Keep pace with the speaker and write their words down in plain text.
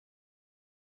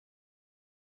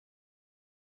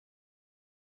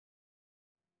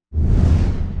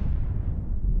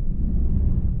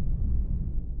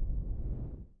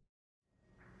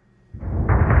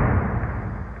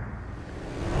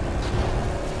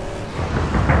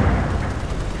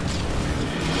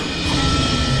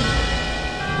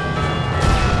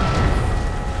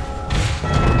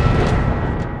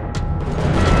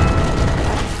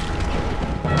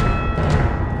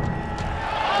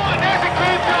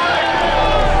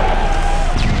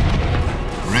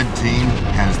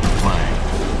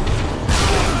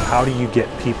how do you get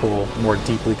people more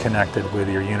deeply connected with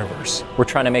your universe? We're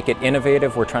trying to make it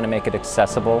innovative, we're trying to make it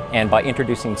accessible, and by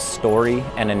introducing story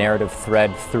and a narrative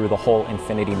thread through the whole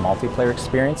Infinity multiplayer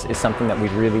experience is something that we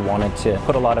really wanted to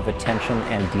put a lot of attention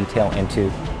and detail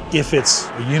into. If it's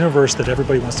a universe that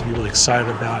everybody wants to be really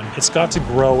excited about, it's got to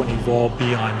grow and evolve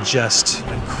beyond just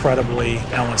an incredibly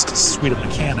balanced suite of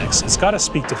mechanics. It's got to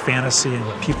speak to fantasy and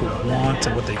what people want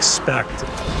and what they expect.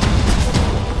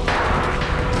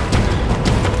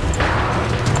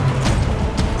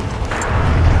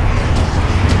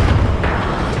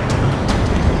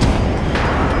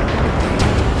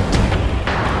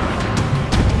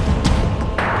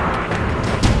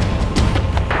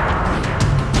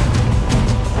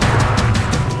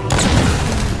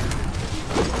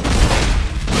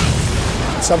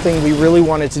 Something we really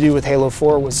wanted to do with Halo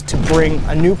 4 was to bring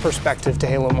a new perspective to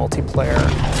Halo multiplayer.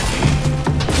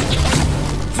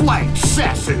 Flight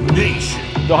assassination!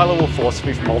 The high-level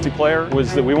philosophy for multiplayer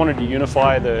was that we wanted to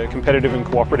unify the competitive and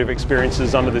cooperative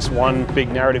experiences under this one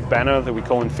big narrative banner that we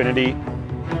call Infinity.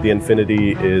 The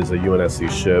Infinity is a UNSC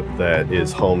ship that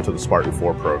is home to the Spartan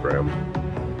 4 program.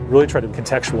 Really try to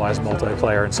contextualize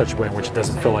multiplayer in such a way in which it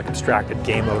doesn't feel like abstracted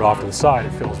game mode off to the side.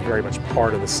 It feels very much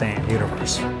part of the same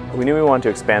universe. We knew we wanted to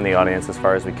expand the audience as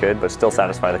far as we could, but still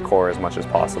satisfy the core as much as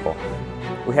possible.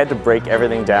 We had to break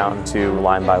everything down to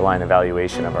line-by-line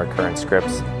evaluation of our current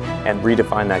scripts and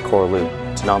redefine that core loop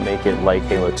to not make it like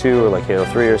Halo 2 or like Halo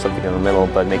 3 or something in the middle,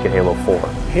 but make it Halo 4.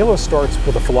 Halo starts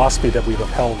with a philosophy that we've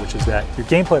upheld, which is that your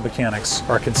gameplay mechanics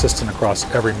are consistent across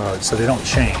every mode, so they don't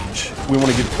change. We want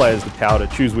to give players the power to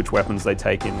choose which weapons they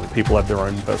take in. People have their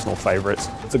own personal favorites.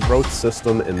 It's a growth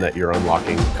system in that you're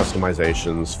unlocking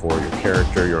customizations for your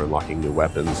character, you're unlocking new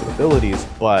weapons and abilities,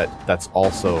 but that's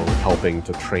also helping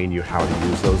to train you how to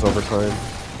use those over time.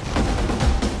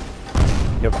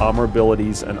 You have armor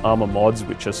abilities and armor mods,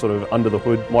 which are sort of under the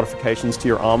hood modifications to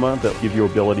your armor that give you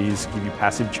abilities, give you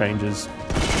passive changes.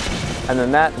 And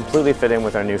then that completely fit in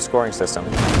with our new scoring system.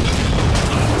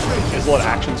 There's a lot of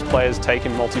actions players take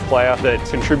in multiplayer that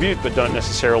contribute but don't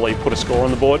necessarily put a score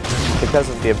on the board. Because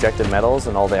of the objective medals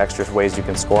and all the extra ways you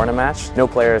can score in a match, no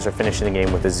players are finishing the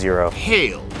game with a 0.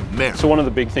 Hail Mary. So one of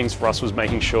the big things for us was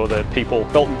making sure that people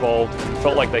felt involved,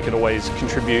 felt like they could always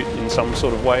contribute in some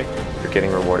sort of way. You're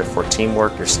getting rewarded for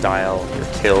teamwork, your style, your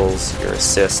kills, your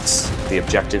assists, the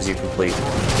objectives you complete.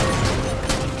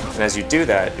 And as you do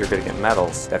that, you're going to get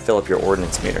medals that fill up your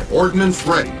ordnance meter. Ordnance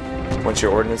ready. Once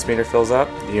your ordnance meter fills up,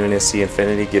 the UNSC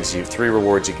Infinity gives you 3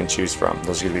 rewards you can choose from.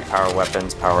 Those are going to be power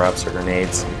weapons, power-ups, or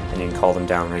grenades, and you can call them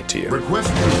down right to you. Request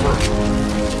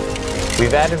confirmed.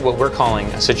 We've added what we're calling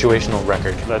a situational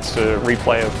record. That's a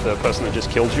replay of the person that just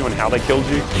killed you and how they killed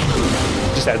you.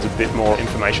 It just adds a bit more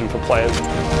information for players.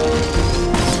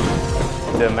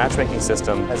 The matchmaking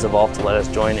system has evolved to let us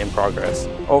join in progress.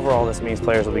 Overall, this means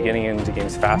players will be getting into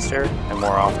games faster and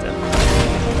more often.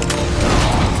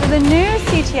 So the new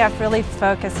CTF really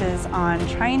focuses on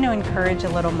trying to encourage a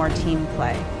little more team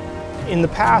play. In the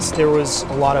past, there was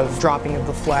a lot of dropping of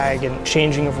the flag and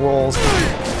changing of roles.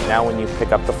 Now when you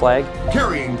pick up the flag,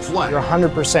 Carrying flag. You're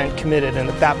 100% committed, and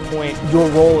at that point, your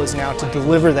role is now to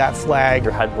deliver that flag.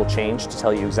 your HUD will change to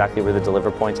tell you exactly where the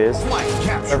deliver point is. Flag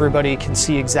capture. Everybody can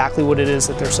see exactly what it is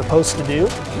that they're supposed to do.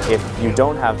 If you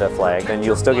don't have that flag, then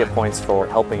you'll still get points for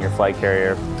helping your flag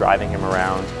carrier, driving him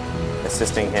around,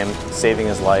 assisting him, saving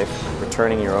his life,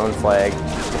 returning your own flag,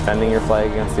 defending your flag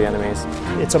against the enemies.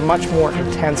 It's a much more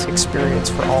intense experience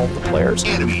for all of the players.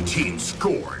 Enemy team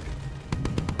scored.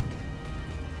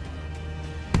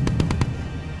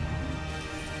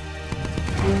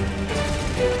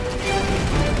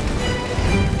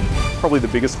 Probably the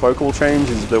biggest focal change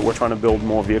is that we're trying to build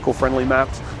more vehicle-friendly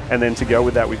maps, and then to go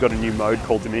with that we've got a new mode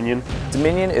called Dominion.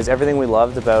 Dominion is everything we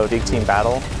loved about big team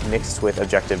battle mixed with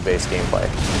objective-based gameplay.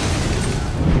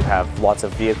 You have lots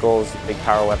of vehicles, big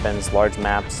power weapons, large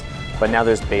maps, but now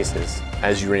there's bases.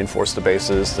 As you reinforce the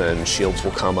bases, then shields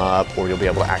will come up, or you'll be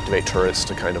able to activate turrets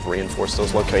to kind of reinforce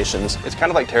those locations. It's kind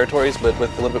of like territories, but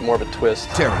with a little bit more of a twist.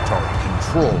 Territory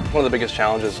control. One of the biggest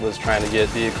challenges was trying to get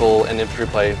vehicle and infantry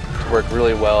play to work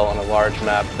really well on a large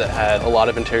map that had a lot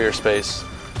of interior space.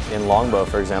 In Longbow,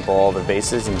 for example, all the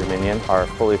bases in Dominion are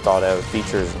fully thought out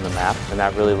features in the map, and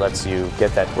that really lets you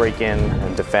get that break-in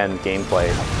and defend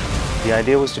gameplay. The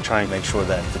idea was to try and make sure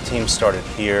that the team started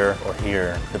here or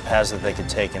here. The paths that they could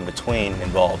take in between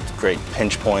involved great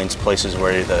pinch points, places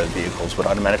where the vehicles would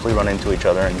automatically run into each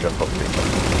other and jump over each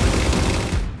other.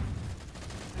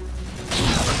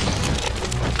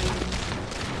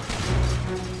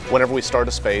 Whenever we start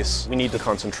a space, we need to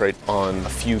concentrate on a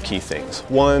few key things.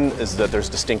 One is that there's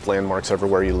distinct landmarks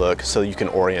everywhere you look, so you can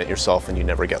orient yourself and you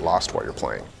never get lost while you're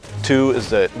playing. Two is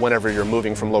that whenever you're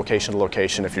moving from location to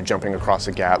location, if you're jumping across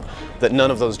a gap, that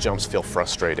none of those jumps feel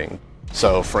frustrating.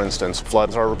 So for instance,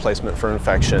 floods are a replacement for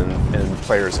infection, and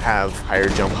players have higher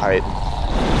jump height.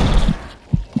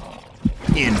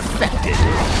 Infected.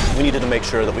 We needed to make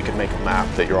sure that we could make a map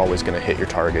that you're always going to hit your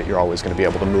target, you're always going to be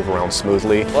able to move around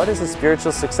smoothly. Flood is a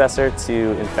spiritual successor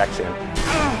to Infection.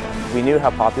 We knew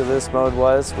how popular this mode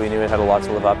was, we knew it had a lot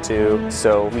to live up to,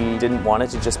 so we didn't want it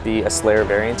to just be a Slayer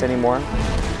variant anymore.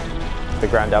 The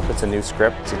ground up, it's a new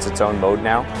script, it's its own mode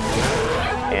now.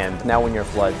 And now when you're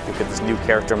Flood, you get this new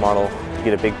character model, you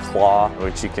get a big claw,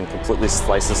 which you can completely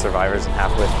slice the survivors in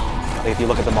half with. If you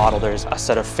look at the model, there's a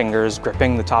set of fingers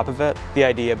gripping the top of it. The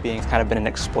idea being it's kind of been an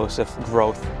explosive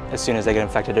growth. As soon as they get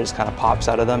infected, it just kind of pops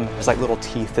out of them. There's like little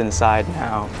teeth inside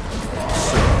now.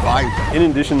 In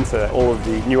addition to all of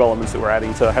the new elements that we're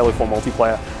adding to Halo 4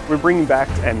 multiplayer, we're bringing back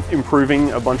and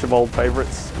improving a bunch of old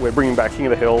favorites. We're bringing back King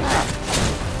of the Hill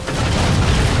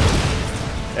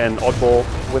and Oddball.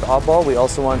 With Oddball, we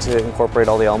also want to incorporate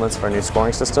all the elements of our new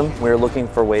scoring system. We're looking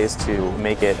for ways to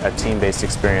make it a team-based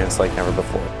experience like never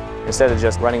before. Instead of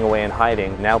just running away and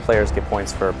hiding, now players get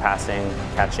points for passing,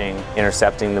 catching,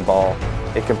 intercepting the ball.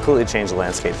 It completely changed the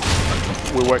landscape.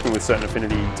 We're working with Certain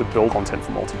Affinity to build content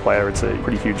for multiplayer. It's a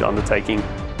pretty huge undertaking.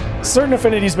 Certain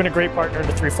Affinity has been a great partner to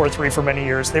 343 for many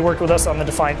years. They worked with us on the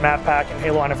Defiant map pack and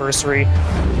Halo Anniversary.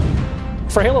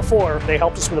 For Halo 4, they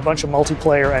helped us with a bunch of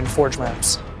multiplayer and Forge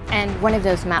maps. And one of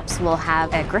those maps will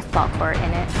have a Grifball core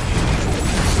in it.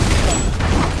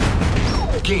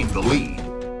 Gain the lead.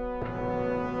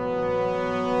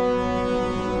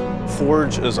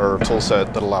 Forge is our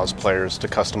toolset that allows players to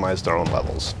customize their own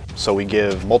levels. So we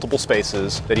give multiple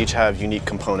spaces that each have unique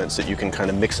components that you can kind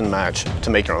of mix and match to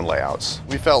make your own layouts.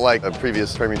 We felt like a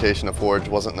previous permutation of Forge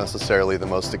wasn't necessarily the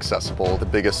most accessible. The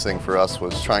biggest thing for us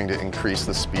was trying to increase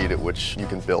the speed at which you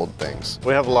can build things.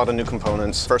 We have a lot of new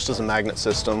components. First is a magnet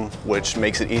system, which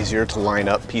makes it easier to line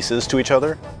up pieces to each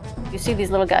other. You see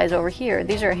these little guys over here.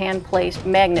 These are hand-placed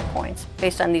magnet points.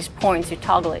 Based on these points, you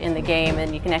toggle it in the game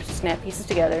and you can actually snap pieces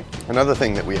together. Another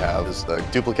thing that we have is the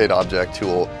duplicate object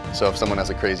tool. So if someone has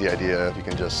a crazy idea, you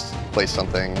can just place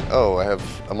something. Oh, I have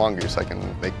a mongoose, I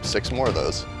can make 6 more of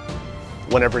those.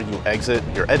 Whenever you exit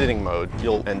your editing mode,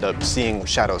 you'll end up seeing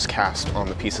shadows cast on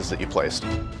the pieces that you placed.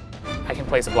 I can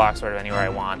place a block sort of anywhere I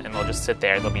want and they'll just sit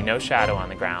there. There'll be no shadow on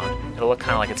the ground. It'll look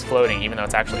kind of like it's floating even though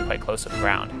it's actually quite close to the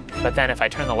ground. But then if I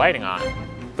turn the lighting on,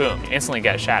 boom, you instantly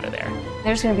get a shadow there.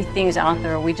 There's going to be things out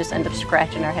there where we just end up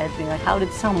scratching our heads being like, how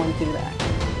did someone do that?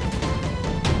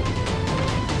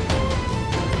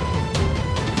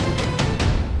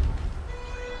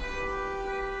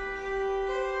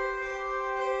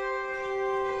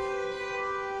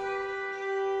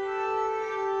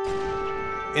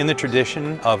 In the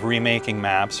tradition of remaking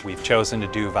maps, we've chosen to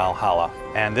do Valhalla,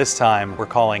 and this time we're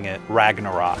calling it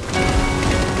Ragnarok.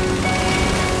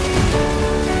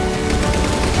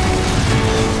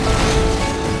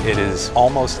 It is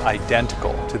almost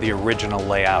identical to the original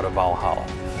layout of Valhalla.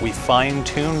 We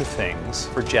fine-tuned things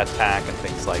for jetpack and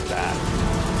things like that.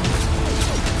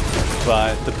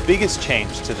 But the biggest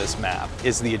change to this map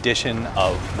is the addition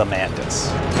of the Mantis.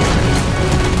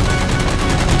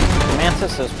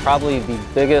 Mantis is probably the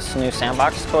biggest new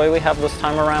sandbox toy we have this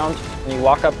time around. When you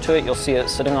walk up to it, you'll see it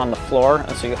sitting on the floor,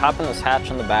 and so you hop in this hatch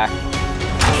in the back.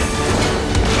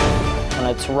 On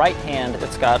its right hand,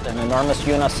 it's got an enormous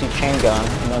UNSC chain gun,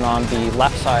 and then on the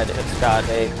left side, it's got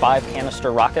a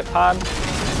 5-canister rocket pod.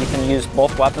 You can use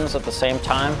both weapons at the same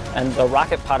time, and the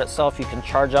rocket pod itself, you can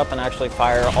charge up and actually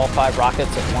fire all 5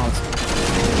 rockets at once.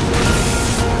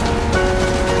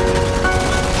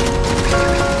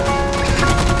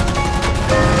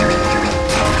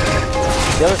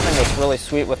 The other thing that's really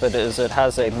sweet with it is it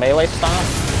has a melee stomp.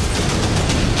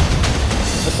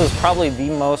 This is probably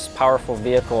the most powerful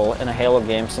vehicle in a Halo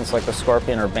game since like the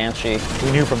Scorpion or Banshee.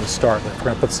 We knew from the start that if we're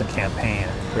going to put this in campaign,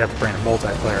 we have to bring in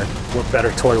multiplayer. What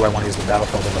better toy do I want to use the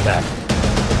Battlefield than the mech?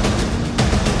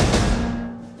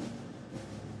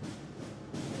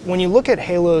 When you look at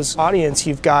Halo's audience,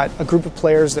 you've got a group of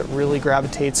players that really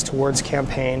gravitates towards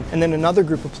campaign, and then another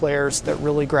group of players that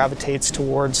really gravitates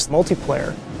towards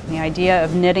multiplayer. The idea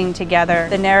of knitting together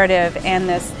the narrative and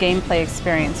this gameplay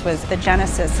experience was the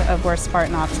genesis of where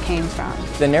Spartan Ops came from.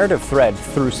 The narrative thread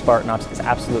through Spartan Ops is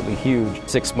absolutely huge.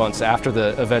 6 months after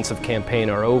the events of campaign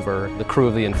are over, the crew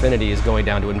of the Infinity is going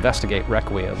down to investigate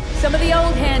Requiem. Some of the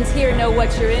old hands here know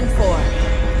what you're in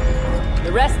for.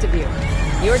 The rest of you,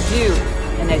 you're due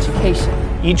an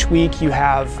education. Each week you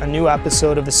have a new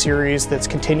episode of a series that's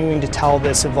continuing to tell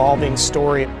this evolving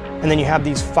story. And then you have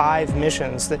these 5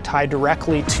 missions that tie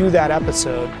directly to that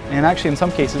episode. And actually, in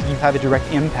some cases, you have a direct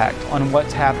impact on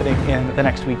what's happening in the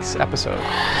next week's episode.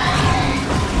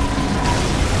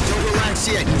 Don't relax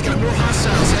yet. You've got more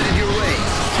hostiles headed your way.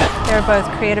 They're both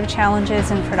creative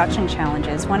challenges and production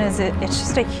challenges. One is it's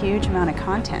just a huge amount of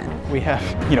content. We have,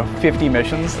 50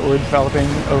 missions that we're developing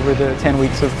over the 10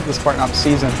 weeks of the Spartan Ops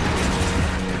season.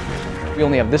 We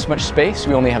only have this much space,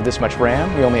 we only have this much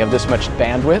RAM, we only have this much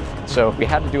bandwidth. So we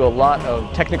had to do a lot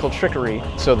of technical trickery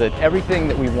so that everything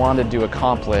that we wanted to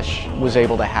accomplish was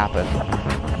able to happen.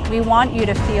 We want you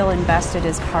to feel invested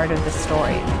as part of the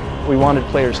story. We wanted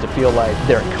players to feel like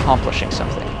they're accomplishing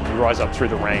something. You rise up through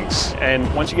the ranks,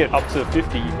 and once you get up to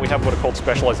 50, we have what are called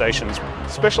specializations.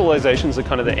 Specializations are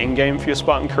kind of the end game for your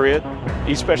Spartan career.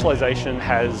 Each specialization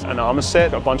has an armor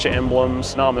set, a bunch of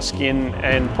emblems, an armor skin,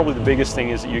 and probably the biggest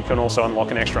thing is that you can also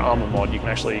unlock an extra armor mod. You can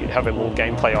actually have a little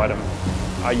gameplay item.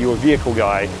 Are you a vehicle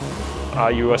guy? Are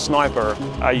you a sniper?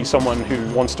 Are you someone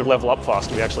who wants to level up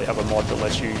faster? We actually have a mod that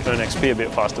lets you earn XP a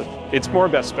bit faster. It's more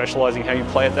about specializing how you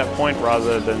play at that point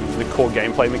rather than the core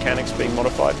gameplay mechanics being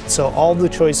modified. So all the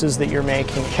choices that you're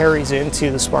making carries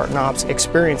into the Spartan Ops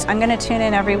experience. I'm going to tune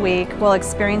in every week. We'll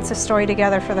experience the story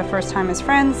together for the first time as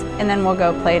friends, and then we'll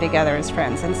go play together as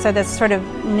friends. And so this sort of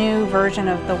new version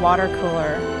of the water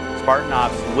cooler. Spartan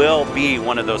Ops will be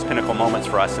one of those pinnacle moments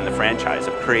for us in the franchise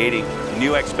of creating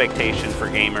new expectations for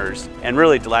gamers and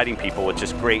really delighting people with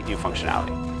just great new functionality.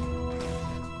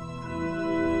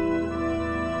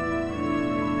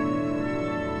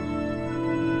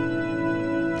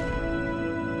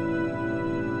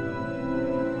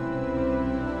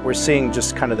 We're seeing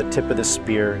just kind of the tip of the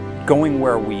spear. Going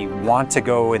where we want to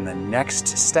go in the next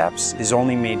steps is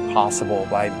only made possible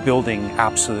by building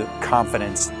absolute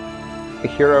confidence. A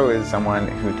hero is someone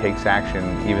who takes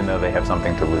action even though they have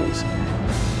something to lose.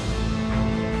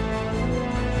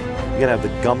 You gotta have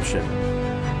the gumption.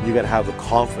 You gotta have the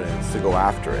confidence to go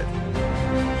after it.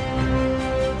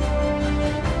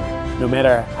 No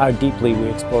matter how deeply we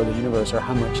explore the universe or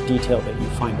how much detail that you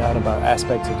find out about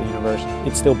aspects of the universe,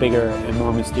 it's still bigger and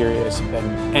more mysterious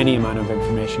than any amount of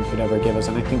information could ever give us.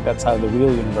 And I think that's how the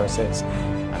real universe is.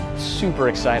 Super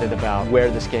excited about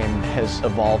where this game has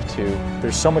evolved to.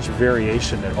 There's so much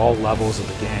variation at all levels of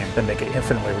the game that make it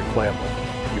infinitely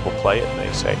replayable. People play it and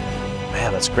they say,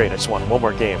 man, that's great, I just want one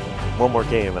more game,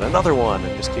 and another one,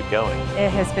 and just keep going.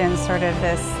 It has been sort of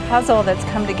this puzzle that's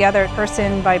come together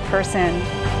person by person.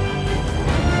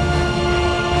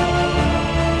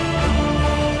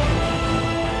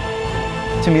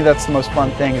 To me, that's the most fun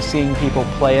thing, is seeing people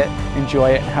play it, enjoy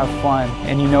it, and have fun.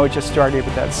 And you know it just started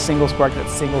with that single spark, that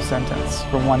single sentence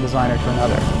from one designer to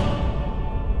another.